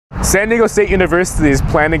San Diego State University is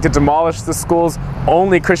planning to demolish the school's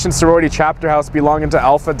only Christian sorority chapter house belonging to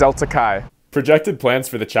Alpha Delta Chi. Projected plans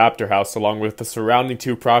for the chapter house, along with the surrounding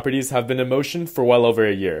 2 properties, have been in motion for well over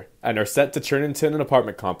a year, and are set to turn into an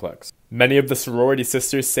apartment complex. Many of the sorority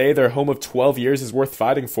sisters say their home of 12 years is worth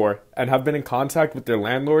fighting for, and have been in contact with their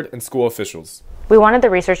landlord and school officials. We wanted the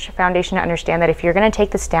Research Foundation to understand that if you're going to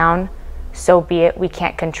take this down, so be it. We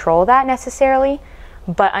can't control that necessarily,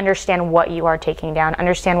 but understand what you are taking down,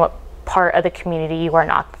 understand what part of the community you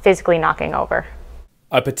are physically knocking over.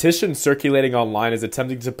 A petition circulating online is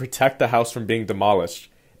attempting to protect the house from being demolished.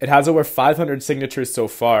 It has over 500 signatures so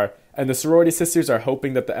far, and the sorority sisters are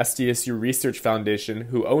hoping that the SDSU Research Foundation,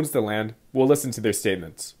 who owns the land, will listen to their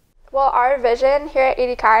statements. Well, our vision here at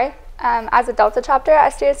AD Chi, as a Delta chapter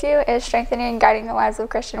at SDSU, is strengthening and guiding the lives of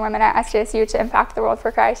Christian women at SDSU to impact the world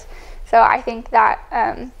for Christ. So I think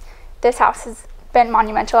that this house has been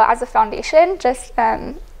monumental as a foundation, just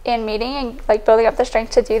in meeting and building up the strength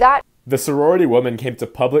to do that. The sorority woman came to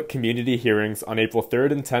public community hearings on April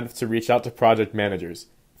 3rd and 10th to reach out to project managers,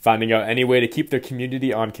 finding out any way to keep their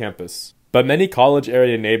community on campus. But many college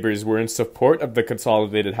area neighbors were in support of the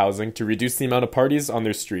consolidated housing to reduce the amount of parties on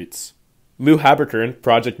their streets. Lou Haberkern,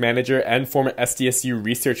 project manager and former SDSU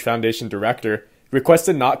Research Foundation director,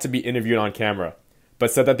 requested not to be interviewed on camera, but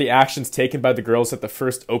said that the actions taken by the girls at the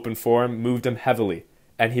first open forum moved him heavily,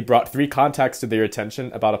 and he brought 3 contacts to their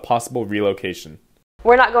attention about a possible relocation.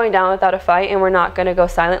 We're not going down without a fight, and we're not going to go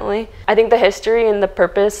silently. I think the history and the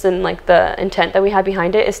purpose and the intent that we have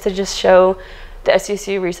behind it is to just show the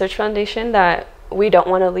SDSU Research Foundation that we don't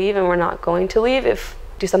want to leave, and we're not going to leave if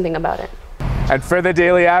do something about it. And for the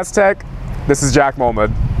Daily Aztec, this is Jack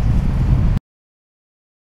Molmud.